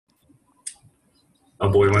a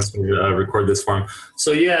boy wants me to record this for him.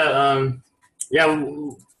 So yeah, yeah.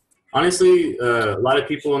 Honestly, a lot of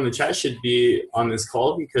people in the chat should be on this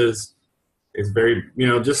call because it's very,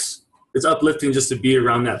 just it's uplifting just to be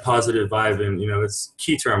around that positive vibe, and it's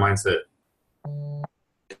key to our mindset.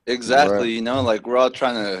 Exactly. Right. Like we're all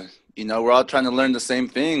trying to, we're all trying to learn the same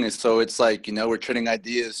thing. And so it's like, we're trading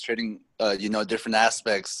ideas, trading, different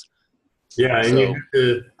aspects. Yeah, and So, you have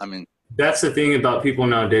to, I mean, that's the thing about people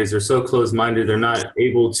nowadays. They're so closed-minded. They're not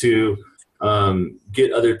able to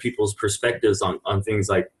get other people's perspectives on things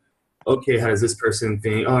like, okay, how does this person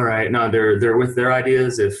think? All right, no, they're with their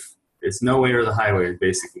ideas. If it's no way or the highway,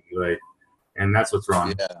 basically, and that's what's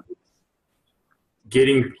wrong. yeah.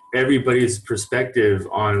 Getting everybody's perspective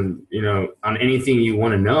on on anything you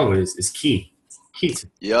want to know is key.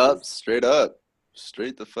 Yup, straight up.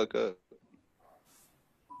 Straight the fuck up.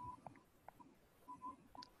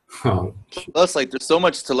 Oh. Plus, there's so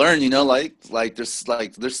much to learn,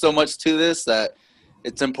 there's so much to this that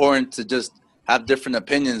it's important to just have different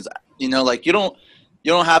opinions. You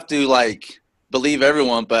don't have to believe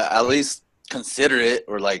everyone, but at least consider it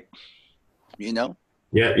or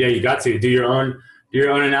Yeah, you got to do your own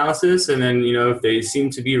analysis, and then if they seem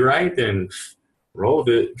to be right, then roll with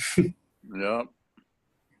it. Yeah.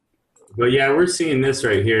 But yeah, we're seeing this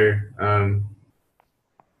right here.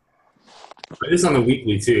 This on the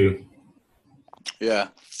weekly too. Yeah.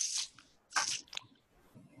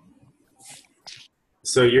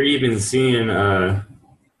 So you're even seeing,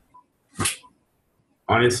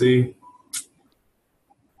 honestly.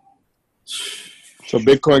 So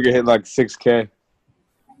Bitcoin can hit like 6K.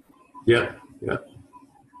 Yep.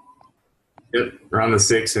 Around the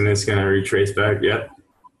 6, and it's gonna retrace back. Yep.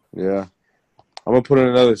 Yeah. I'm gonna put in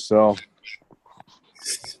another sell.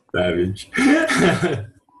 Savage.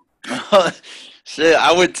 Shit,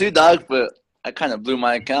 I would too, dog, but I kind of blew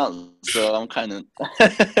my account, so I'm kind of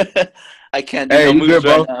I can't do no moves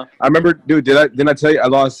right now. I remember, dude. Didn't I tell you I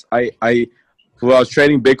lost? When I was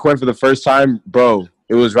trading Bitcoin for the first time, bro.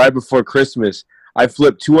 It was right before Christmas. I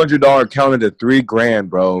flipped $200 account into $3,000,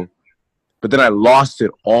 bro. But then I lost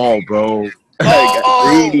it all, bro. I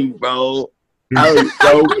got greedy, bro. I was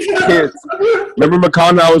so pissed. Remember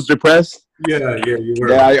McConnell? I was depressed. Yeah, you were.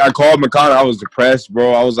 Yeah, I called McConnell. I was depressed,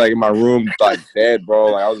 bro. I was in my room, dead,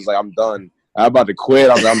 bro. I was I'm done. I'm about to quit.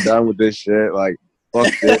 I was I'm done with this shit.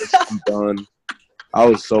 Fuck this. I'm done. I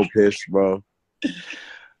was so pissed, bro.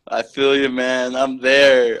 I feel you, man. I'm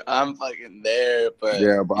there. I'm fucking there. But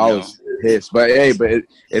yeah, but I was pissed. But hey,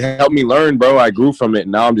 it helped me learn, bro. I grew from it.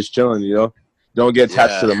 Now I'm just chilling. Don't get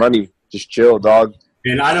attached to the money. Just chill, dog.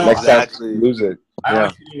 And I don't exactly lose it. I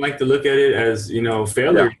don't like to look at it as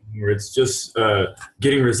failure, where it's just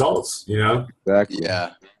getting results. Exactly.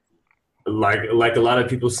 Yeah. Like a lot of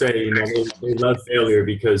people say, they love failure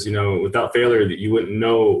because without failure that you wouldn't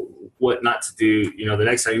know what not to do. The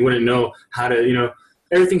next time you wouldn't know how to.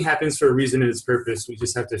 Everything happens for a reason and its purpose. We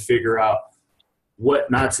just have to figure out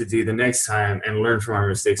what not to do the next time and learn from our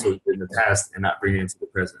mistakes we did in the past and not bring it into the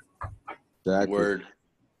present. Exactly. Word.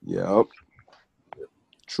 Yep.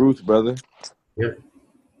 Truth, brother. Yep.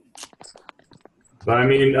 But I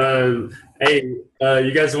mean, hey,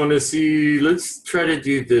 you guys want to see? Let's try to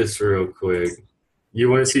do this real quick. You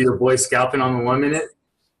want to see your boy scalping on the 1 minute?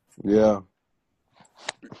 Yeah.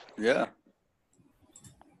 Yeah.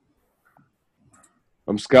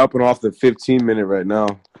 I'm scalping off the 15-minute right now.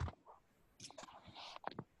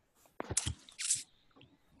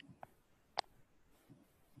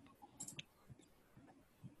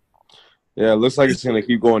 Yeah, it looks like it's gonna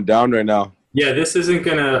keep going down right now. Yeah, this isn't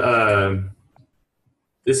gonna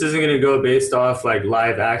go based off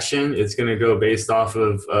live action. It's gonna go based off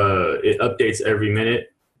of it updates every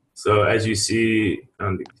minute. So as you see,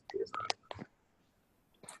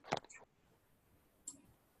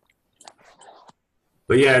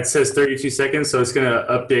 but yeah, it says 32 seconds, so it's gonna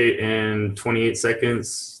update in 28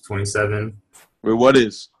 seconds, 27. Wait, what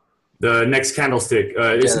is? The next candlestick.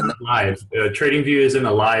 It's not live. TradingView isn't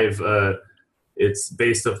a live. It's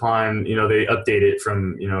based upon, they update it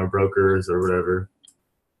from, brokers or whatever.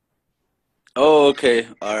 Oh, okay.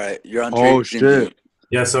 All right. You're on TradingView. Shit.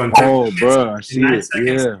 Yeah, so in bro, I see it.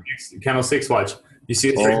 Seconds, yeah. Candlesticks, watch. You see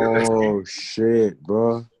it? Oh, shit,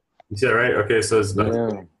 bro. You see it, right? Okay, so it's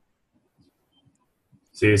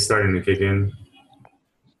see, it's starting to kick in.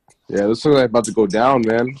 Yeah, this looks like about to go down,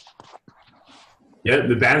 man. Yeah,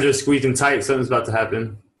 the bands are squeezing tight. Something's about to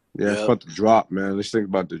happen. Yeah, it's about to drop, man. This thing's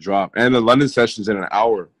about to drop. And the London session's in an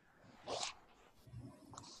hour.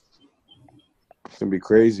 It's going to be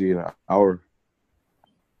crazy in an hour.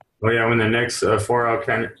 Oh, yeah, when the next 4-hour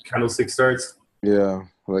candlestick starts? Yeah,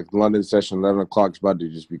 London session, 11 o'clock is about to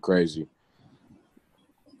just be crazy.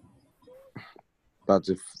 about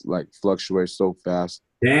to like fluctuate so fast.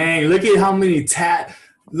 Dang, look at how many taps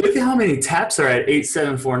are at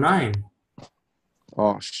 8749.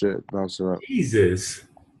 Oh shit, bouncing up. Jesus.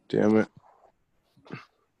 Damn it.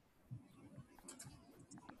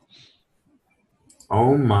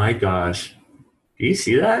 Oh my gosh. Do you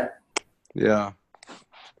see that? Yeah.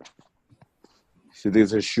 See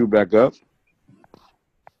these are shoot back up?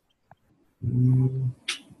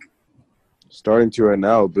 Starting to right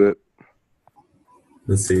now, but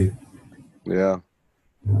Let's see. yeah.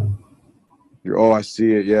 Oh, I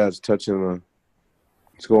see it. Yeah, it's touching the.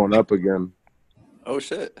 It's going up again. Oh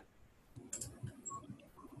shit.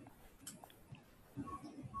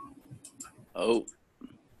 Oh.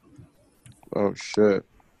 Oh shit.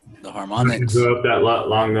 The harmonics. Go up that lot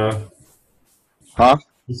long though. Huh?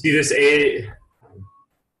 You see this A?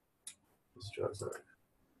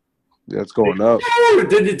 Yeah, it's going up.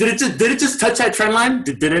 Did it just touch that trend line?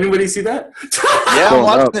 Did anybody see that? Yeah, I'm Going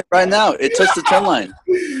watching up. it right now. It touched the trend line.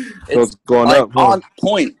 So it's going like up. Huh? on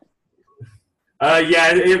point.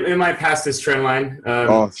 Yeah, it might pass this trend line.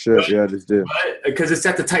 Oh shit! Yeah, this did. Because it's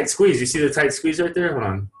at the tight squeeze. You see the tight squeeze right there? Hold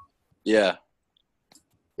on. Yeah.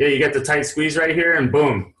 Yeah, you got the tight squeeze right here, and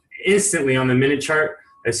boom, instantly on the minute chart,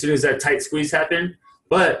 as soon as that tight squeeze happened.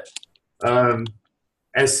 But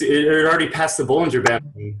as it already passed the Bollinger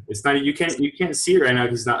Band. It's not you can't see it right now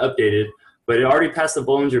because it's not updated, but it already passed the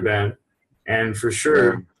Bollinger Band, and for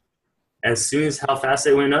sure, as soon as how fast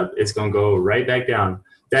it went up, it's gonna go right back down.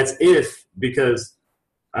 That's if because.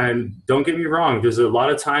 And don't get me wrong, there's a lot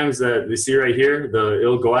of times that we see right here,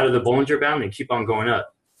 it'll go out of the Bollinger Band and keep on going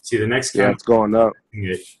up. See the next Yeah, it's going up.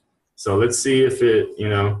 So let's see if it,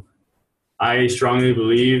 I strongly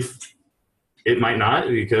believe it might not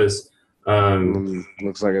because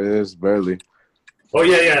looks like it is barely. Oh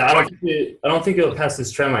yeah. I don't think it'll pass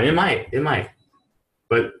this trend line. It might.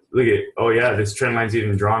 But look at this trend line's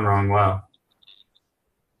even drawn wrong. Wow.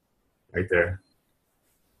 Right there.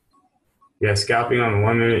 Yeah, scalping on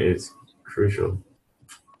 1 minute is crucial.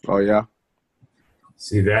 Oh, yeah?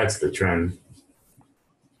 See, that's the trend.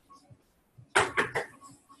 Yeah,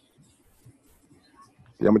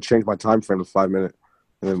 I'm going to change my time frame to 5 minutes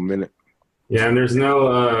in a minute. Yeah, and there's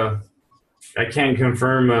no I can't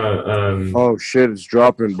confirm oh, shit, it's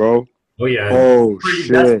dropping, bro. Oh, yeah. Oh,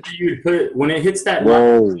 shit. That's where you put, when it hits that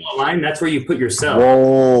line, that's where you put your sell.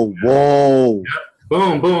 Whoa.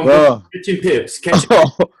 Yep. Boom. Catching pips.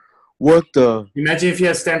 What the? Imagine if you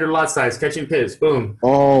had standard lot size, catching pips. Boom.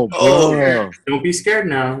 Oh, bro. Don't be scared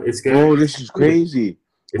now. It's gonna. Oh, this is crazy.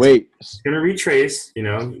 Wait. It's gonna retrace.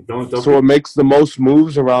 Don't. So it makes the most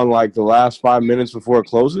moves around like the last 5 minutes before it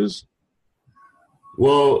closes.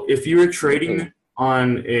 Well, if you were trading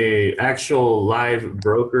on a actual live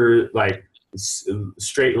broker, like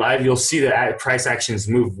straight live, you'll see the price actions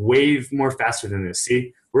move way more faster than this.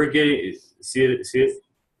 See, see it.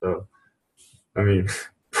 So, I mean.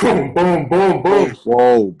 Boom.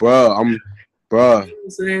 Whoa, bro. You know what I'm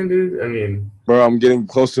saying, dude? I mean, bro, I'm getting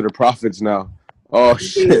close to the profits now. Oh,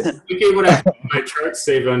 shit. Look at what I have my chart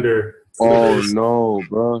saved under. Oh, no,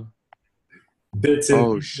 bro. Bits and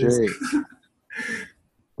oh, shit.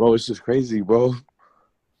 Bro, it's just crazy, bro.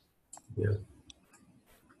 Yeah.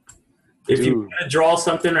 If you want to draw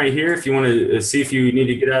something right here, if you want to see if you need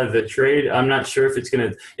to get out of the trade, I'm not sure if it's going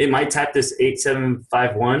to – it might tap this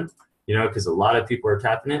 8751. Because a lot of people are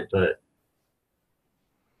tapping it, but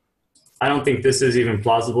I don't think this is even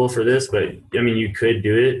plausible for this, but I mean, you could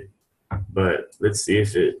do it, but let's see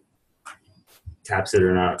if it taps it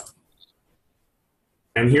or not.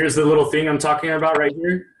 And here's the little thing I'm talking about right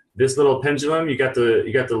here. This little pendulum, you got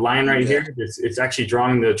the line right here. It's actually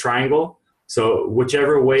drawing the triangle. So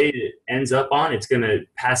whichever way it ends up on, it's going to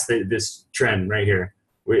pass this trend right here.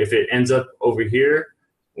 If it ends up over here,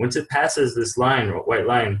 once it passes this line, white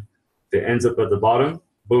line, if it ends up at the bottom,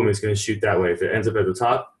 boom, it's going to shoot that way. If it ends up at the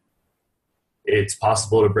top, it's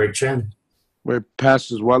possible to break trend. Wait,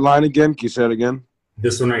 passes what line again? Can you say it again?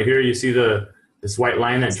 This one right here, you see this white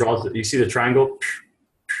line that draws, you see the triangle?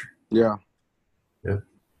 Yeah.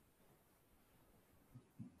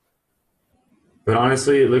 But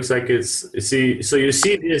honestly, it looks like so you'll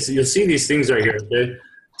see these things right here, okay?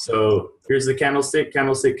 So here's the candlestick.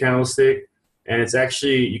 And it's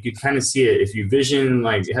actually, you can kind of see it if you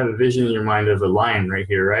have a vision in your mind of a line right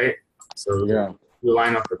here, right? So yeah, the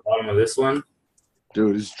line off the bottom of this one.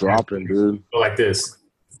 Dude, it's dropping, dude. Go like this,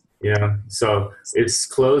 So it's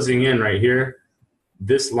closing in right here.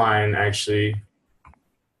 This line actually,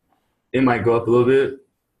 it might go up a little bit,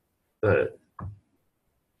 but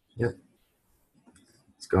yep,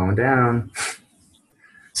 it's going down.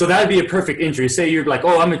 So that would be a perfect entry. Say you're like,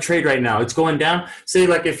 oh, I'm in trade right now. It's going down. Say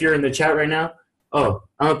like if you're in the chat right now oh,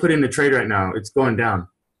 I'm gonna put in the trade right now. It's going down.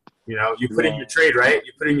 You know, you put in your trade, right?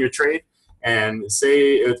 You put in your trade, and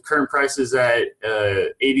say if current price is at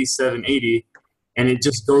 87.80, and it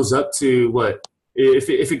just goes up to what? If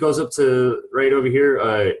it goes up to right over here,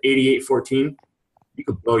 88.14, you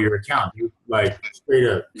could blow your account. You like straight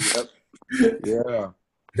up. Yep. Yeah.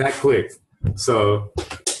 That quick. So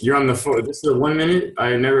you're on the 4. This is a 1 minute.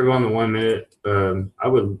 I never go on the 1 minute. I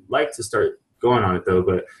would like to start going on it though,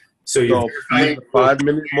 but so you verify 5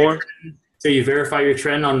 minutes more. So you verify your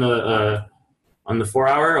trend on the 4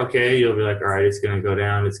 hour. Okay, you'll be like, all right, it's gonna go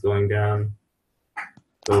down. It's going down.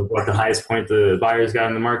 So what the highest point the buyers got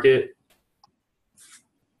in the market?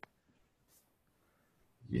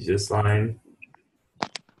 Use this line.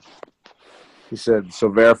 He said, so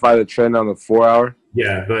verify the trend on the 4 hour.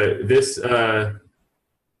 Yeah, but this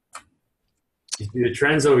you see the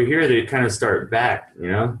trends over here, they kind of start back, you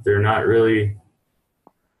know? They're not really,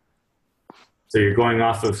 so you're going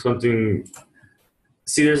off of something.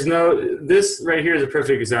 See, this right here is a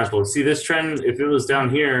perfect example. See this trend, if it was down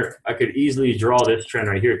here, I could easily draw this trend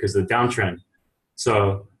right here because the downtrend.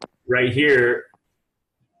 So right here,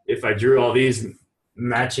 if I drew all these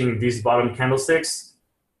matching these bottom candlesticks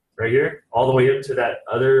right here, all the way up to that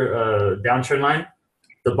other downtrend line,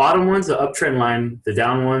 the bottom one's the uptrend line,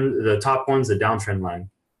 the top one's the downtrend line.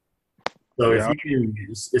 So if you can,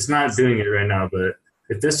 it's not doing it right now, but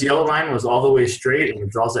if this yellow line was all the way straight and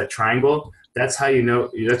it draws that triangle, that's how you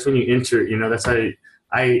know, that's when you enter, you know, that's how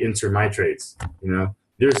I enter my trades, you know.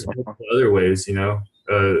 There's other ways, you know,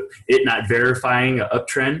 it not verifying an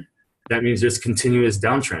uptrend, that means just continuous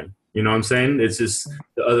downtrend. You know what I'm saying? It's just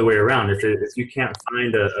the other way around. If you can't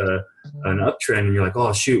find an uptrend and you're like,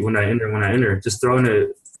 oh shoot, when I enter, just throw in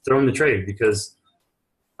the trade because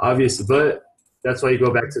obviously, but that's why you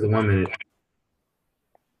go back to the 1 minute.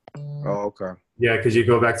 Oh, okay. Yeah, because you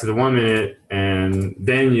go back to the 1 minute and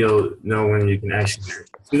then you'll know when you can actually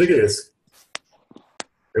see, look at this.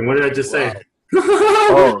 And what did I just say?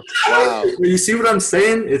 Oh, wow. You see what I'm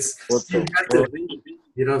saying? It's you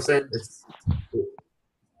know what I'm saying?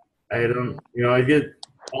 I don't, you know, I get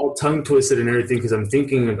all tongue twisted and everything because I'm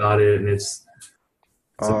thinking about it, and it's.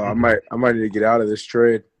 I might need to get out of this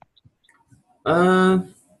trade.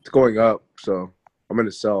 It's going up, so I'm gonna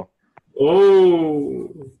sell. Oh.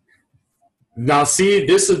 Now, see,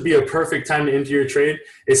 this would be a perfect time to enter your trade.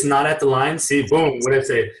 It's not at the line. See, boom. What did I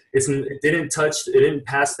say? It didn't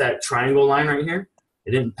pass that triangle line right here.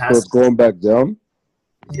 It didn't pass. So it's going back down.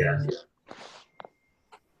 Yeah.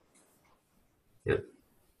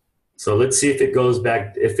 So let's see if it goes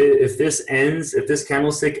back. If this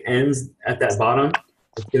candlestick ends at that bottom,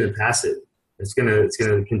 it's gonna pass it. It's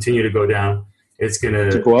gonna continue to go down. It's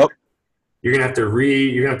gonna go up. You're gonna have to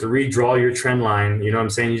redraw your trend line. You know what I'm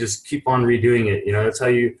saying? You just keep on redoing it. You know, that's how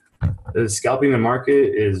scalping the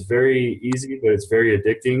market is very easy, but it's very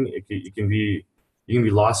addicting. You can be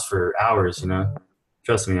lost for hours. You know,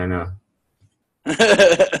 trust me, I know.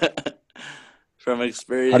 From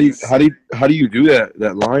experience. How do you do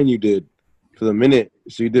that line you did for the minute?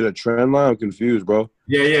 So you did a trend line? I'm confused, bro.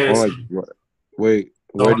 Yeah. Like, wait,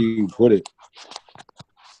 where do you put it?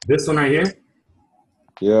 This one right here?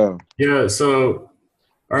 Yeah. Yeah, so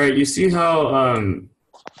all right, you see how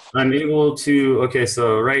I'm able to, okay,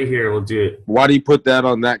 so right here we'll do it. Why do you put that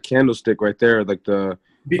on that candlestick right there? Like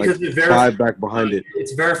because it's five back behind it.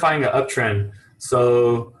 It's verifying an uptrend.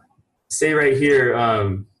 So say right here,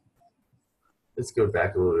 let's go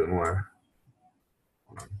back a little bit more.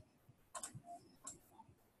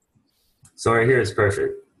 So right here is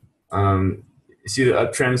perfect. You see the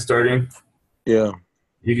uptrend starting? Yeah.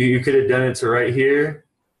 You could have done it to right here.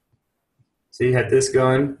 So you had this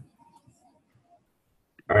going.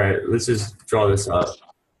 All right, let's just draw this up.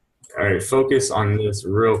 All right, focus on this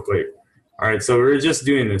real quick. All right, so we're just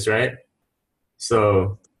doing this, right?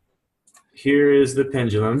 So here is the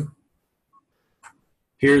pendulum.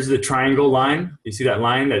 Here's the triangle line. You see that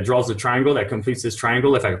line that draws the triangle, that completes this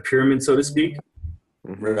triangle, like a pyramid, so to speak?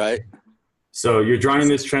 Right. So you're drawing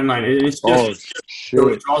this trend line. It's just, so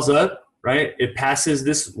it draws up, right? It passes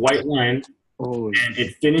this white line, and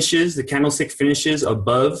it finishes, the candlestick finishes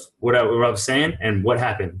above what I was saying, and what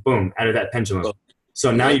happened? Boom, out of that pendulum.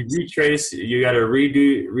 So now you retrace, you got to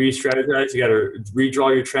re-strategize, you got to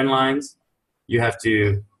redraw your trend lines. You have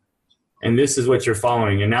to, and this is what you're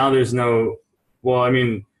following. And now there's no, well, I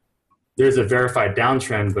mean, there's a verified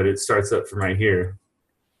downtrend, but it starts up from right here.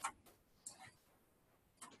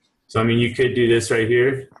 So, I mean, you could do this right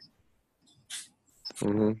here.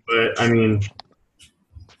 But, I mean,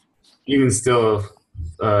 even still,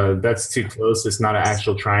 that's too close. It's not an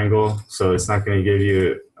actual triangle, so it's not going to give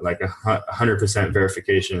you like 100%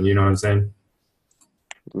 verification. You know what I'm saying?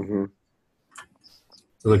 Mm-hmm.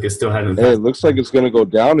 So look, it still hasn't Hey, passed. it looks like it's gonna go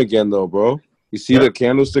down again though, bro. You see the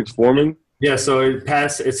candlesticks forming? Yeah, so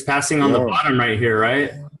it's passing on the bottom right here,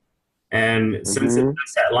 right? And since it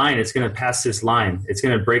passed that line, it's going to pass this line. It's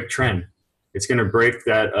going to break trend. It's going to break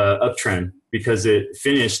that uptrend because it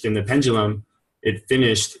finished in the pendulum. It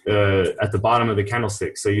finished at the bottom of the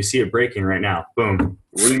candlestick. So you see it breaking right now. Boom.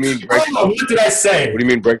 What do you mean break? What did I say? What do you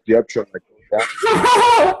mean break the uptrend? Like go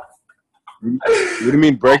down? What do you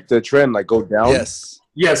mean break the trend? Like go down? Yes.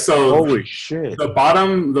 Yeah. So holy shit. The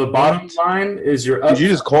bottom line is your up. Did you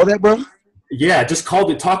just call that, bro? Yeah, I just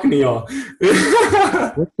called it talking to y'all.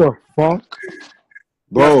 What the fuck,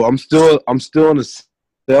 bro? I'm still in a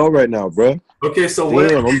sell right now, bro. Okay, so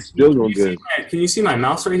damn, I'm still doing good. Can you see my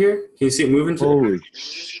mouse right here? Can you see it moving? Holy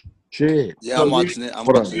shit! Yeah, so I'm watching it. I'm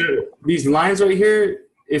watching it. These lines right here.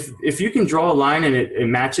 If you can draw a line and it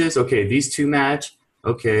matches, okay, these two match.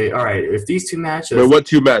 Okay, all right. If these two match, wait, what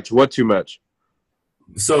two match? What two match?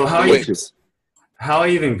 So how I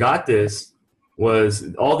even got this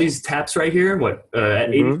was all these taps right here. What at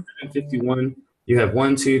 87.51, you have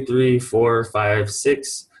 1, 2, 3, 4, 5,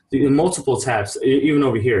 6, multiple taps even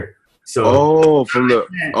over here. So from the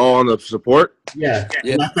on the support. Yeah.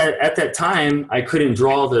 And at that time, I couldn't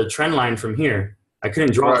draw the trend line from here. I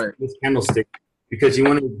couldn't draw this candlestick because you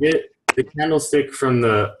want to get the candlestick from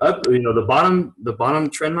the up, the bottom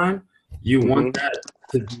trend line. You want that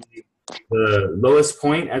to be the lowest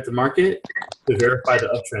point at the market to verify the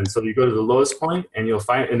uptrend. So you go to the lowest point and you'll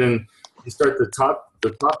find, and then you start the top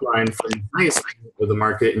line from the highest point of the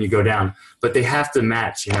market and you go down. But they have to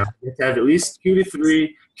match. You have to have at least 2 to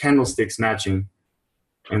 3 candlesticks matching.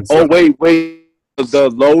 And so, wait, the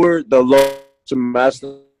lower to match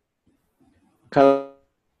kind of.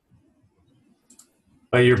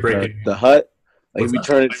 Oh, you're breaking the hut. Like if you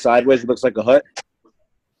turn it sideways, it looks like a hut.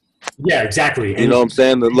 Yeah, exactly. You know what I'm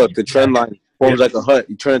saying? Look, the trend line forms like a hut.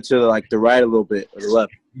 You turn it to like the right a little bit or the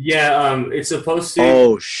left. Yeah, it's supposed to.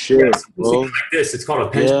 Oh shit, bro! Like this, it's called a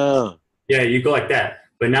pendulum. Yeah, you go like that.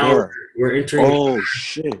 But now we're entering. Oh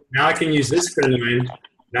shit! Now I can use this trend line.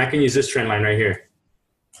 Now I can use this trend line right here.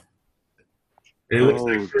 And it looks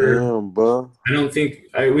like damn, bro. I don't think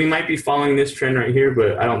we might be following this trend right here,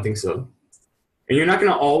 but I don't think so. And you're not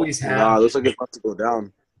gonna always have. Nah, it looks like it's about to go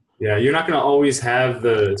down. Yeah, you're not gonna always have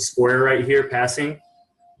the square right here passing,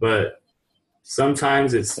 but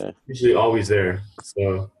sometimes it's usually always there.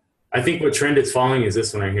 So I think what trend it's following is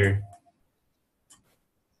this one right here.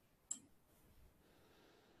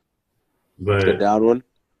 But the down one?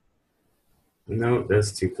 No,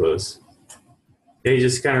 that's too close. Yeah, you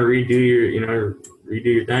just kind of redo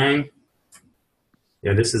your thing.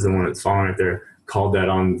 Yeah, this is the one that's falling right there. Called that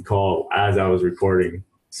on call as I was recording.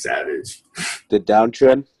 Savage. The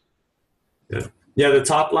downtrend? Yeah. Yeah, the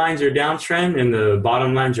top lines are downtrend and the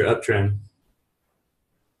bottom lines are uptrend.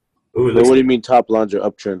 Ooh, what do you mean top lines are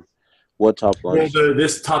uptrend? What top lines? Well,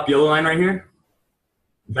 this top yellow line right here.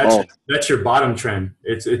 That's your bottom trend.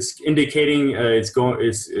 It's indicating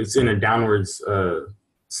it's in a downwards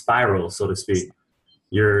spiral, so to speak.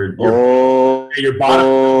 Your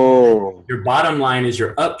bottom line is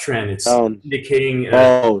your uptrend. It's indicating.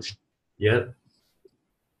 Yep.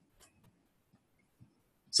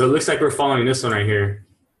 So it looks like we're following this one right here.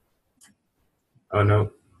 Oh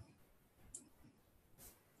no.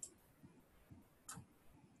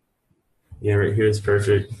 Yeah, right here is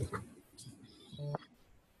perfect.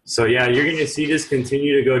 So yeah, you're gonna see this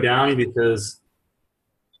continue to go down because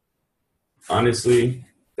honestly,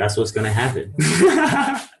 that's what's gonna happen.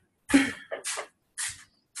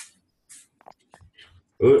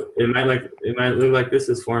 Ooh, it might look like this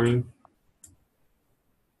is forming.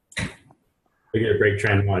 We're gonna break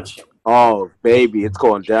trend. Watch. Oh baby, it's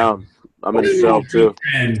going down. I'm in sell too.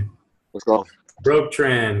 Trend. Let's go. Broke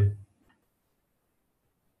trend.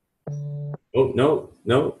 Oh no.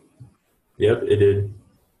 Yep, it did.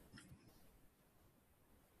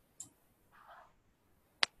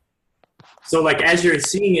 So like as you're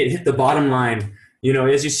seeing it hit the bottom line,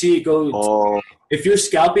 as you see it go. If you're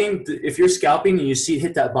scalping and you see it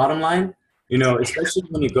hit that bottom line, especially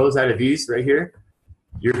when it goes out of these right here,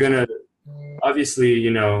 you're gonna obviously,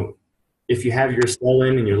 if you have your sell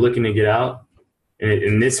in and you're looking to get out,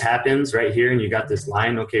 and this happens right here, and you got this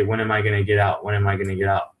line. Okay, when am I gonna get out? When am I gonna get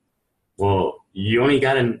out? Well, you only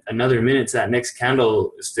got another minute to that next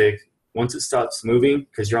candlestick. Once it stops moving,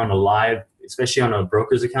 because you're on a live, especially on a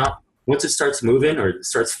broker's account. Once it starts moving or it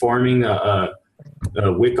starts forming a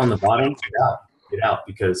wick on the bottom, get out,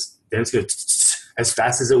 because then it's going to, as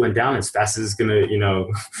fast as it went down, as fast as it's going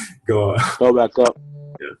to, go back up.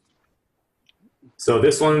 Yeah. So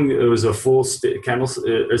this one, it was a full stick candle.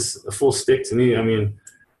 It's a full stick to me. I mean,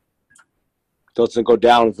 Doesn't go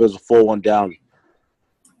down if there's a full one down.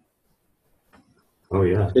 Oh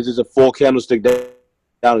yeah. If there's a full candlestick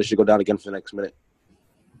down, it should go down again for the next minute.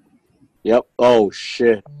 Yep. Oh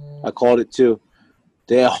shit! I called it too.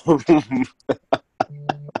 Damn.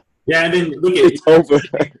 Yeah, and then look at It's over.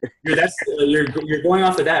 You're going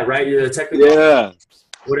off of that, right? You're the technical. Yeah.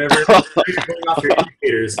 Whatever. You're going off your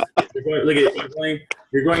indicators.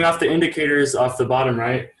 You're going off the indicators off the bottom,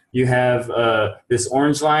 right? You have this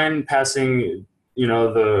orange line passing,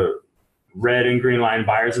 the red and green line,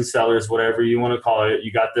 buyers and sellers, whatever you want to call it.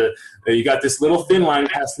 You got this little thin line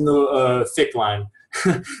passing the thick line.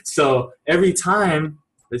 So every time,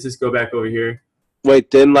 let's just go back over here.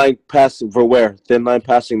 Wait, thin line passing for where? Thin line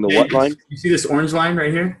passing the what line? You see this orange line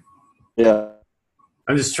right here? Yeah.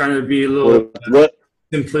 I'm just trying to be a little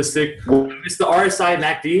simplistic. It's the RSI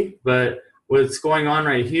MACD, but what's going on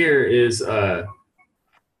right here is, and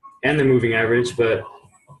the moving average, but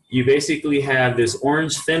you basically have this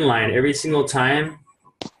orange thin line every single time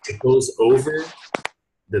it goes over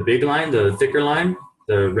the big line, the thicker line,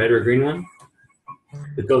 the red or green one,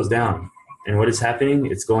 it goes down. And what is happening?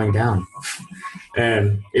 It's going down.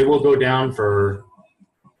 And it will go down for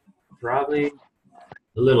probably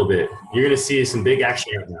a little bit. You're going to see some big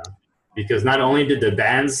action right now. Because not only did the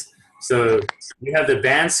bands, so you have the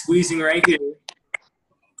bands squeezing right here.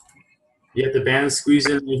 You have the bands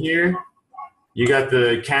squeezing right here. You got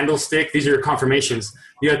the candlestick. These are confirmations.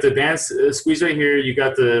 You got the bands squeeze right here. You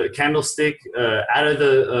got the candlestick out of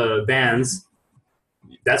the bands.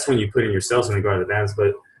 That's when you put in your sells when you go out of the bands.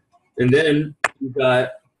 And then you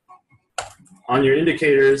got on your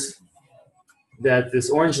indicators that this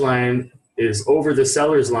orange line is over the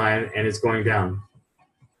seller's line and it's going down.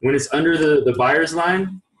 When it's under the buyer's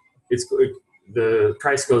line, the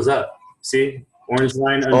price goes up. See, orange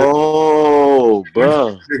line under. Oh,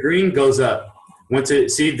 bro. The green goes up.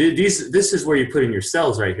 This is where you put in your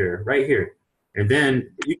sells right here, and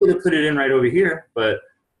then you could have put it in right over here, but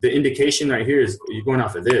the indication right here is you're going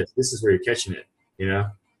off of this. This is where you're catching it,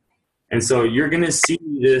 and so you're gonna see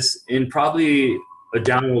this in probably a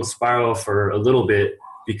downward spiral for a little bit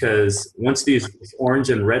because once these orange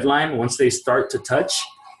and red line, once they start to touch.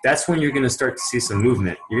 That's when you're going to start to see some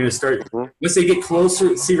movement. You're going to start, once they get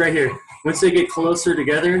closer, see right here, once they get closer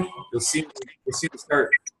together, you'll see them start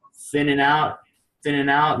thinning out,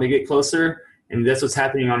 they get closer, and that's what's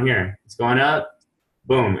happening on here. It's going up,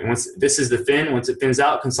 boom, and once this is the thin, once it thins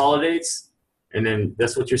out, consolidates, and then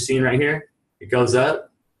that's what you're seeing right here. It goes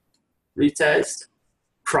up, retest,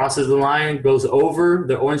 crosses the line, goes over,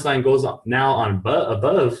 the orange line goes now on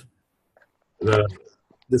above the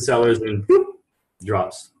sellers, and boop,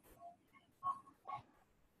 drops.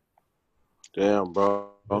 Damn, bro.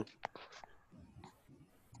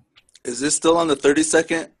 Is this still on the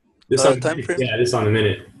 30-second time frame? Yeah, this on a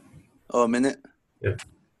minute. Oh, a minute? Yep.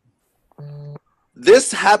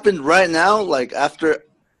 This happened right now, like after.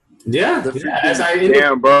 Yeah.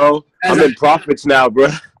 Damn, bro. I'm in profits now, bro.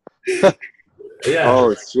 Yeah.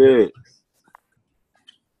 Oh, shit.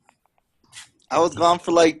 I was gone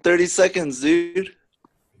for like 30 seconds, dude.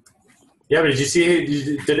 Yeah, but did you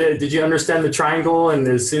see? Did you understand the triangle? And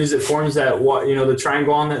as soon as it forms that, the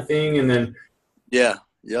triangle on that thing, and then. Yeah.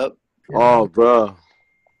 Yep. Oh, bro.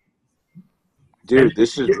 Dude,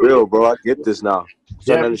 this is real, bro. I get this now. I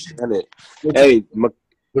don't understand it. Hey,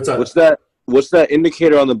 what's up? What's that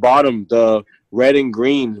indicator on the bottom? The red and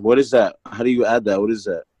green. What is that? How do you add that? What is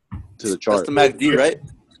that to the chart? That's the MACD, right?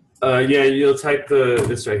 Yeah, you'll type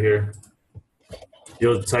this right here.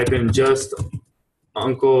 You'll type in just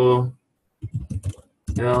Uncle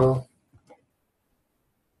L,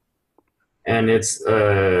 and it's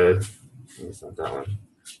not that one.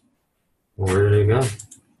 Where did it go?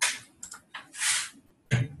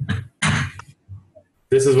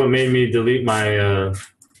 This is what made me delete my.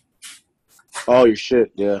 Oh, your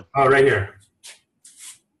shit, yeah. Oh, right here.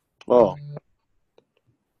 Oh,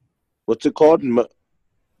 what's it called?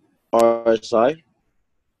 RSI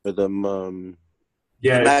or the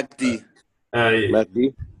Yeah. MACD.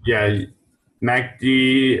 MACD. Yeah,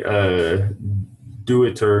 MACD.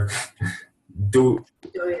 Doiter.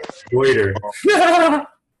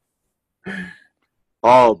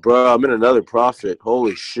 Oh, bro, I'm in another profit.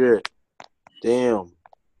 Holy shit. Damn.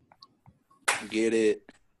 Get it.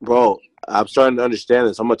 Bro, I'm starting to understand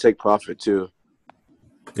this. I'm going to take profit, too.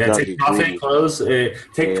 Yeah, take profit, close.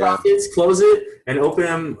 Take profits, close it, and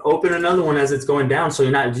open another one as it's going down, so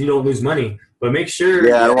you don't lose money. But make sure.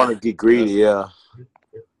 Yeah, I don't want to get greedy. Yeah.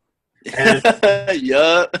 And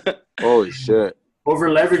yeah. Holy shit. Over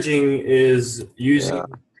leveraging is using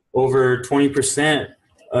over 20%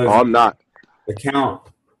 of I'm not. account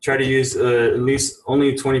try to use at least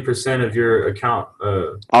only 20% of your account.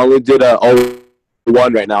 I only did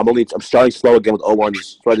O1 right now. I'm starting slow again with O1s.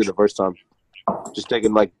 That's what I did the first time. Just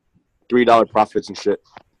taking like $3 profits and shit.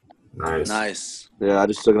 Nice. Yeah, I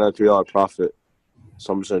just took another $3 profit.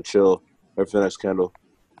 So I'm just gonna chill right for the next candle.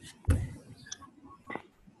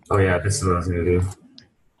 Oh yeah, this is what I was gonna do.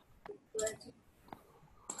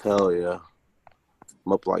 Hell yeah.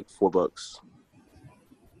 I'm up like $4.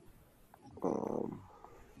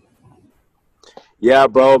 Yeah,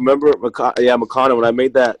 bro. Remember, McConnell, when I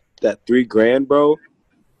made that $3,000, bro,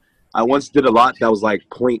 I once did a lot that was like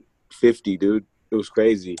 0.50, dude. It was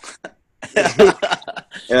crazy. And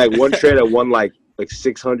like one trade, I won like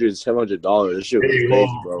 $600, $700. This shit was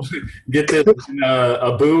crazy, bro. Get this.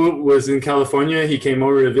 Abu was in California. He came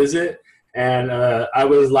over to visit, and I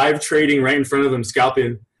was live trading right in front of him,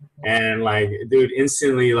 scalping. And like, dude,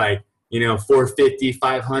 instantly, like, 450,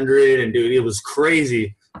 500, and dude, it was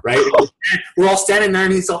crazy, right? We're all standing there,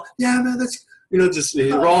 and he's all, yeah, man, that's, just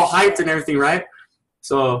we're all hyped and everything, right?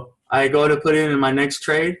 So I go to put in my next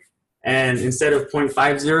trade, and instead of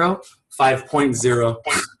 0.50, 5.0.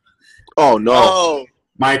 Oh no! Oh.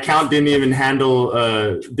 My account didn't even handle.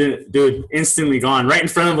 Dude, instantly gone right in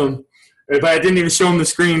front of him, but I didn't even show him the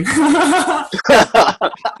screen.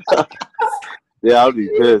 Yeah, I'll be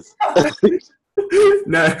pissed.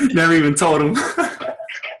 No, never even told him.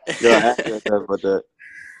 Yeah, I have about that.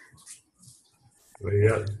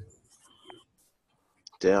 Yeah.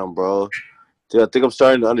 Damn, bro. Dude, I think I'm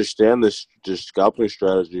starting to understand this scalping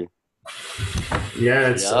strategy. Yeah,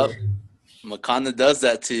 it's. Yep. Makana does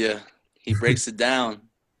that to you. He breaks it down.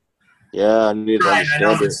 Yeah, I need to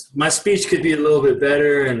understand it. My speech could be a little bit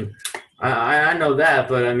better, and I know that,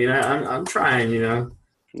 but I mean, I'm trying,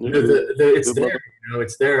 it's there,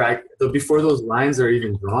 it's there. Before those lines are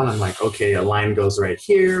even drawn, I'm like, okay, a line goes right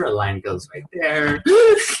here, a line goes right there.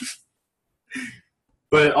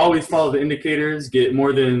 But always follow the indicators. Get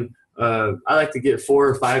more than I like to get 4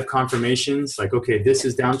 or 5 confirmations. Like, okay, this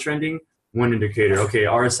is downtrending. One indicator. Okay,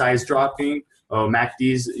 RSI is dropping. Oh,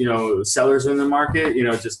 MACD's, sellers in the market.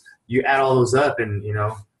 Just you add all those up, and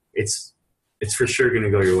it's for sure gonna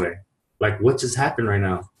go your way. Like, what just happened right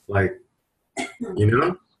now? Like,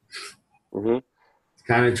 Mm-hmm. It's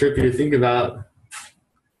kind of trippy to think about.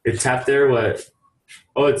 It tapped there. What?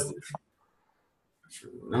 Oh, it's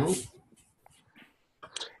no.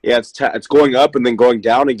 Yeah, it's going up and then going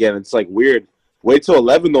down again. It's like weird. Wait till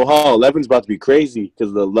 11 though, huh? 11's about to be crazy because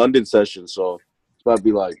of the London session, so it's about to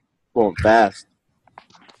be like going fast.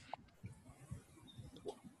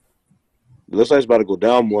 It looks like it's about to go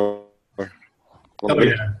down more.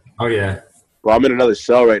 Oh yeah. Well, I'm in another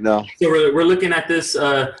cell right now. So we're looking at this.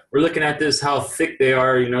 We're looking at this. How thick they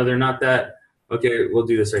are. They're not that. Okay, we'll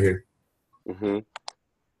do this right here. Mm-hmm.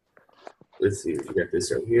 Let's see. We got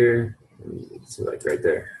this right here. So like right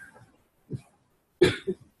there.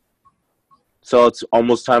 So it's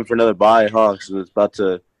almost time for another buy, huh? So it's about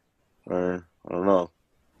to. I don't know.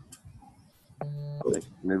 Like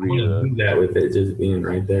maybe do that with it just being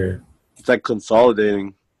right there. It's like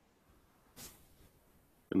consolidating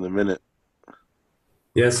in the minute.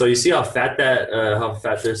 Yeah, so you see how fat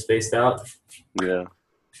they're spaced out? Yeah.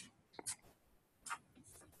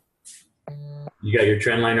 You got your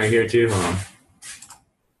trend line right here too. Hold on.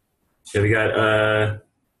 Yeah, we got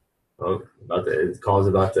the call's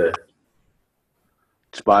about to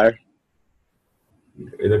expire.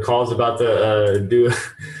 The call's about to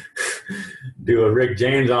do a Rick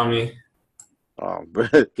James on me. Oh, bro.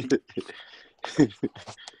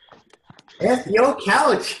 F your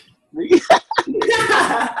couch.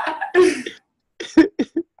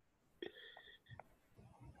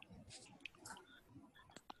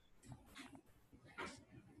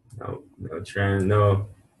 No trend, no.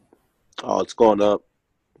 Oh, it's going up.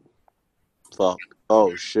 Fuck.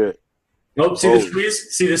 Oh shit. Nope. See the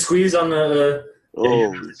squeeze? See the squeeze on the.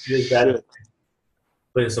 Oh shit.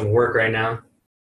 Putting some work right now.